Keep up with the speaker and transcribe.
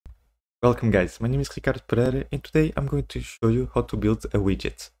Welcome guys, my name is Ricardo Pereira and today I'm going to show you how to build a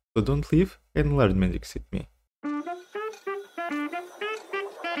widget. So don't leave and learn Mendix with me.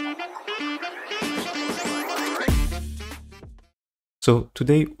 So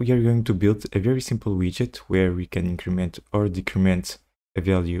today we are going to build a very simple widget where we can increment or decrement a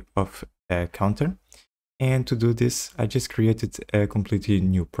value of a counter. And to do this, I just created a completely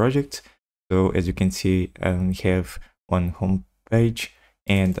new project. So as you can see, I only have one home page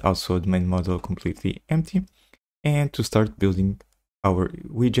and also the main model completely empty. And to start building our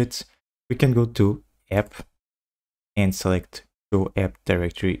widgets, we can go to App and select Show App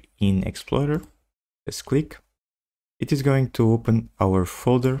Directory in Explorer. Just click. It is going to open our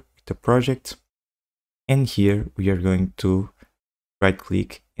folder with the project. And here we are going to right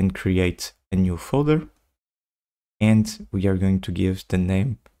click and create a new folder. And we are going to give the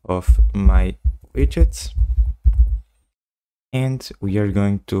name of my widgets. And we are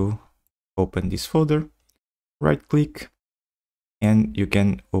going to open this folder, right click, and you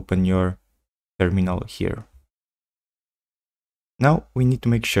can open your terminal here. Now we need to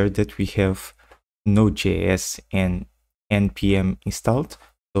make sure that we have Node.js and npm installed.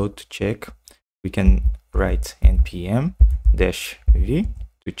 So to check, we can write npm-v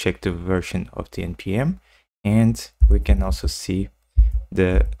to check the version of the npm, and we can also see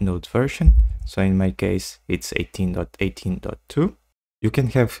the Node version. So in my case, it's 18.18.2. You can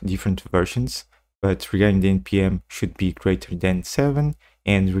have different versions, but regarding the npm should be greater than 7,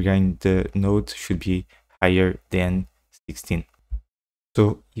 and regarding the Node should be higher than 16.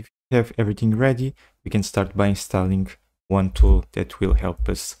 So if you have everything ready, we can start by installing one tool that will help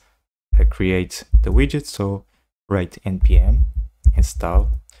us create the widget. So write npm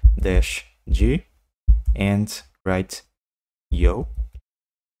install -g and write yo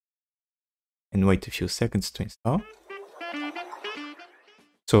and wait a few seconds to install.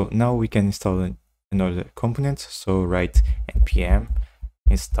 So now we can install another component. So write npm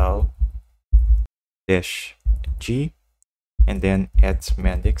install -g and then add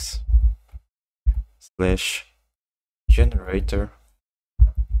Mendix /generator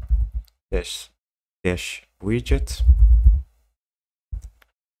 -widget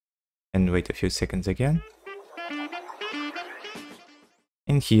and wait a few seconds again.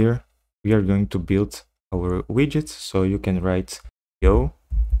 And here we are going to build our widget. So you can write yo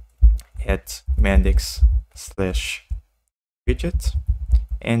add Mendix /widget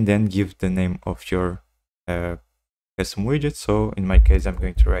and then give the name of your custom widget. So in my case, I'm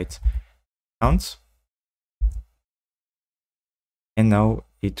going to write count. And now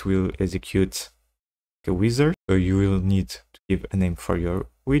it will execute a wizard. So you will need to give a name for your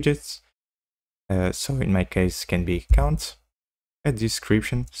widgets. So in my case, can be count. A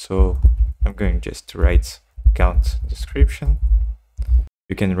description. So I'm going just to write count description.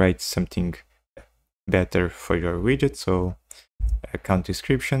 You can write something better for your widget. So count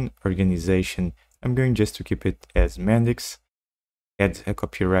description, organization. I'm going just to keep it as Mendix. Add a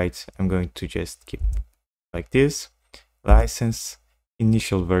copyright. I'm going to just keep like this. License,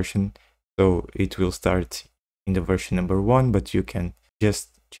 initial version. So it will start in the version number 1, but you can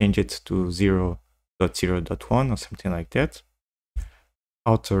just change it to 0.0.1 or something like that.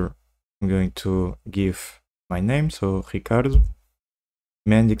 Author, I'm going to give my name. So Ricardo.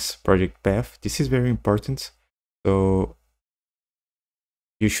 Mendix project path. This is very important. So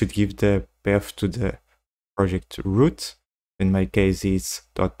you should give the path to the project root. In my case, it's ..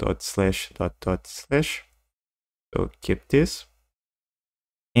 So keep this.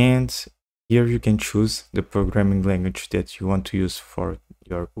 And here you can choose the programming language that you want to use for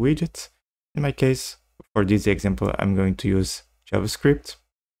your widget. In my case, for this example, I'm going to use JavaScript.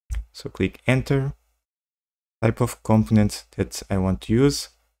 So click enter. Type of component that I want to use.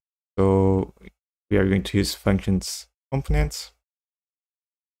 So we are going to use functions components.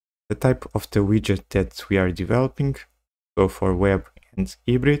 The type of the widget that we are developing. So for web and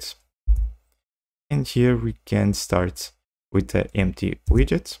hybrid. And here we can start with the empty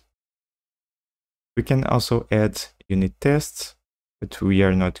widget. We can also add unit tests, but we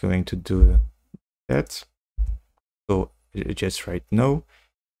are not going to do that. So just write no.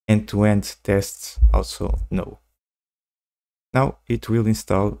 End-to-end tests also no. Now it will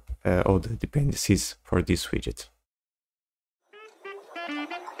install all the dependencies for this widget.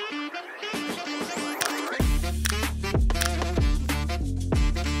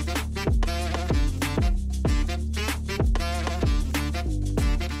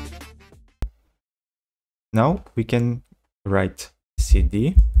 Now we can write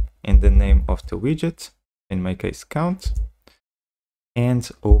cd and the name of the widget, in my case count,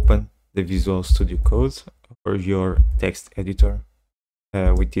 and open the Visual Studio Code or your text editor.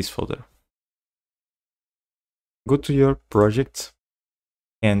 with this folder. Go to your project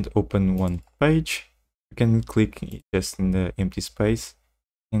and open one page. You can click just in the empty space,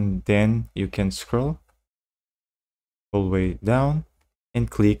 and then you can scroll all the way down and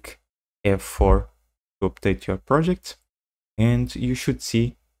click F4 to update your project, and you should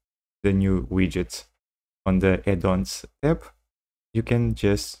see the new widget on the add-ons tab. You can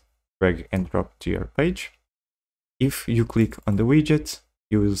just drag and drop to your page. If you click on the widget,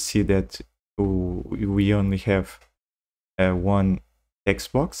 you will see that we only have one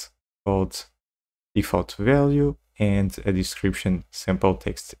text box called default value and a description sample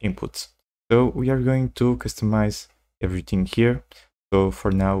text input. So we are going to customize everything here. So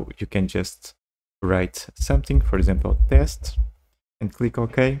for now, you can just write something, for example, test, and click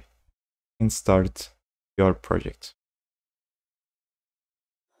OK and start your project.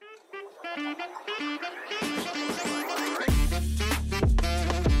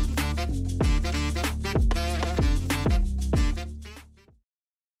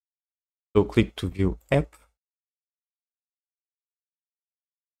 So click to view app.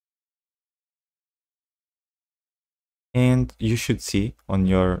 And you should see on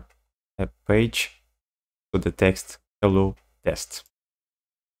your app page the text hello test.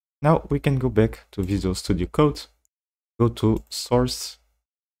 Now we can go back to Visual Studio Code, go to source,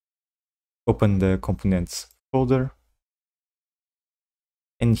 open the components folder,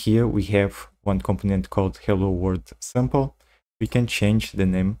 and here we have one component called hello world sample. We can change the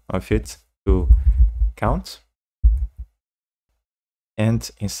name of it to count, and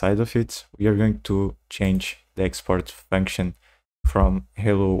inside of it we are going to change the export function from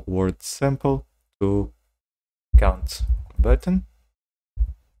hello world sample to count button.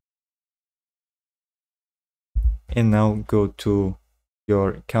 And now go to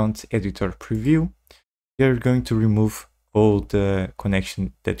your count editor preview. We are going to remove all the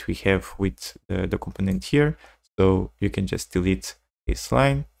connection that we have with the component here. So you can just delete this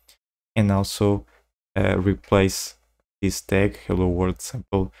line and also replace this tag hello world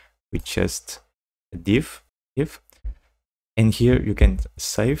sample with just a div. And here you can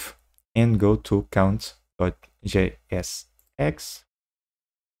save and go to count.jsx.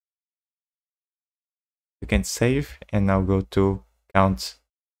 You can save and now go to count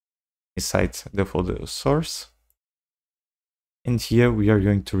inside the folder source. And here we are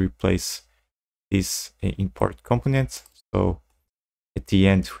going to replace this import component. So at the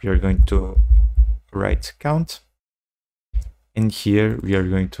end, we are going to write count. And here we are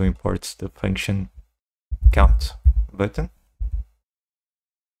going to import the function count button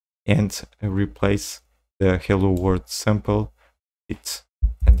and replace the hello world sample with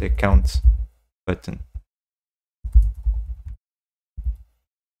the count button.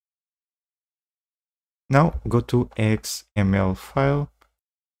 Now go to XML file,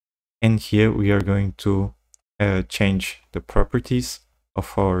 and here we are going to change the properties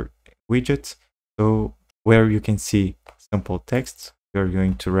of our widget. So where you can see sample text, we are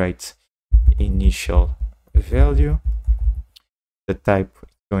going to write initial value. The type is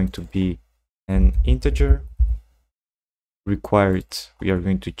going to be an integer. Required, we are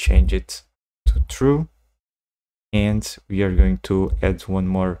going to change it to true, and we are going to add one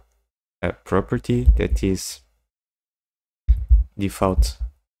more property, that is default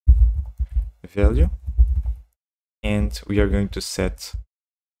value, and we are going to set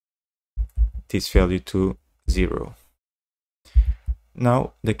this value to 0.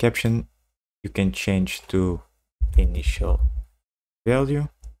 Now the caption you can change to initial value,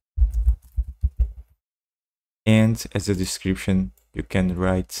 and as a description you can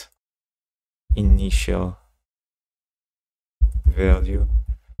write initial value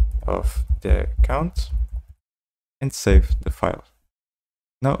of the count and save the file.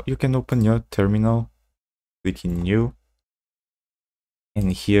 Now you can open your terminal, click in new,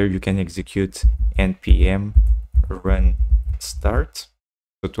 and here you can execute npm run start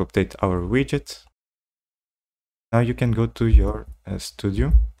to update our widget. Now you can go to your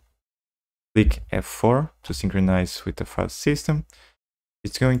studio, click F4 to synchronize with the file system.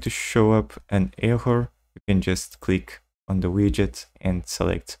 It's going to show up an error. You can just click on the widget and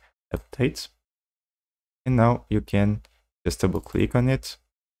select update, and now you can just double click on it,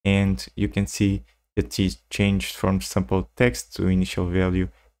 and you can see that it changed from sample text to initial value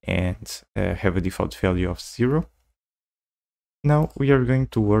and have a default value of 0. Now we are going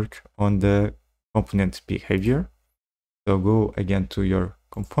to work on the component behavior. So go again to your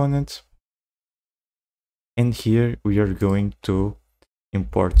component, and here we are going to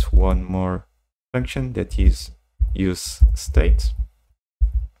import one more function, that is use state.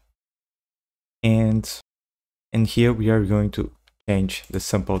 And here we are going to change the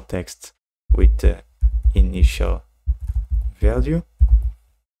sample text with the initial value.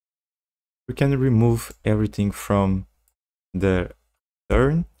 We can remove everything from the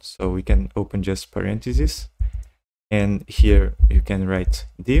return, so we can open just parentheses, and here you can write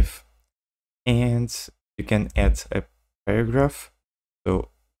div, and you can add a paragraph, so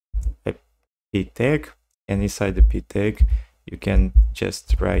a p tag, and inside the p tag you can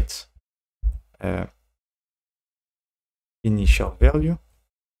just write initial value.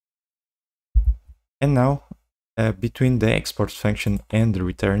 And now between the export function and the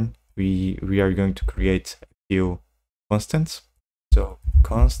return, we are going to create a few constants. So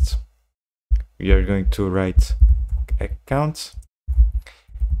const, we are going to write a count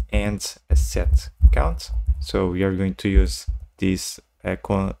and a set count. So we are going to use these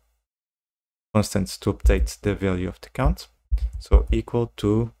constants to update the value of the count. So equal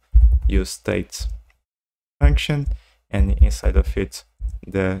to use state function, and inside of it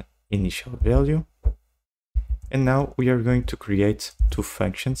the initial value. And now we are going to create two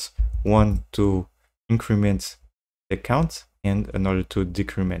functions, one to increment the count and another to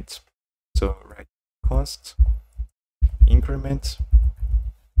decrement. So write const increment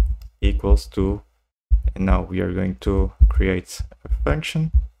equals to, and now we are going to create a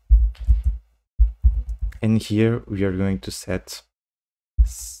function, and here we are going to set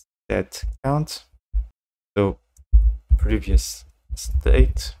count. So previous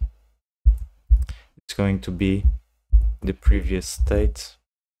state, it's going to be the previous state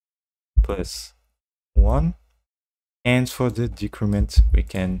plus 1. And for the decrement, we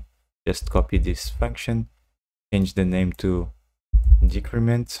can just copy this function, change the name to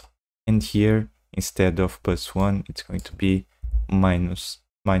decrement, and here instead of +1, it's going to be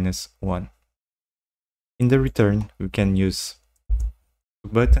 -1. In the return, we can use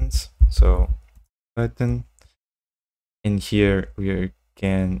buttons. So button, and here we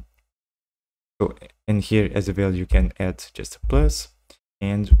can go, and here as a value you can add just a plus,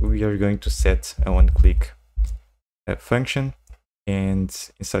 and we are going to set a one-click function,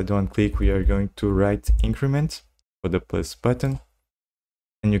 and inside the one-click we are going to write increment for the plus button,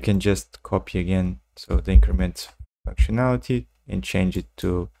 and you can just copy again, so the increment functionality, and change it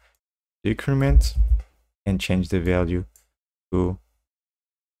to decrement, and change the value to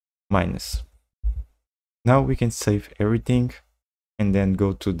minus. Now we can save everything and then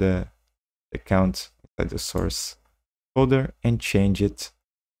go to the count inside the source folder and change it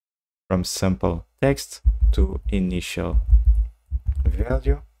from sample text to initial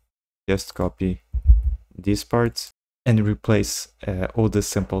value. Just copy these parts and replace all the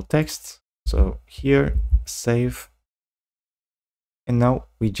sample text. So here, save. And now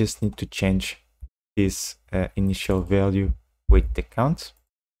we just need to change this initial value with the count.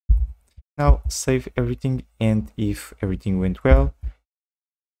 Now save everything, and if everything went well,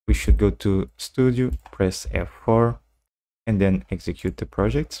 we should go to Studio, press F4, and then execute the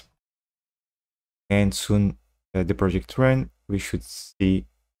project. And soon the project run, we should see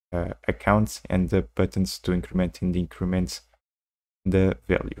accounts and the buttons to increment and decrement the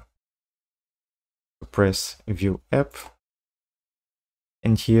value. So press View App,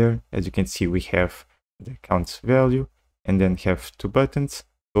 and here, as you can see, we have the count value and then have two buttons.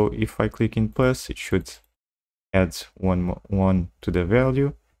 So if I click in plus, it should add one to the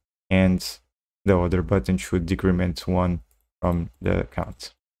value, and the other button should decrement 1 from the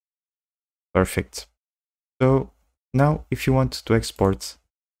count. Perfect. So now if you want to export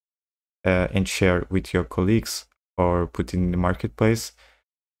and share with your colleagues or put it in the marketplace,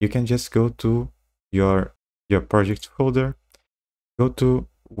 you can just go to your project folder, go to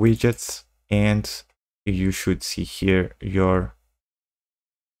widgets, and you should see here your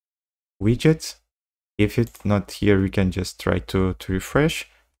widget. If it's not here, you can just try to refresh.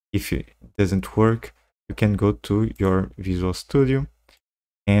 If it doesn't work, you can go to your Visual Studio,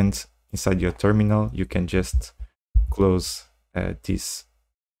 and inside your terminal you can just close this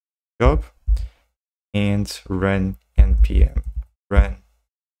job and run npm run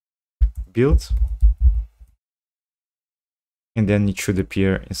build, and then it should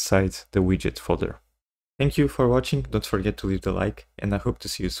appear inside the widget folder. Thank you for watching. Don't forget to leave the like, and I hope to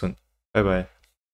see you soon. Bye bye.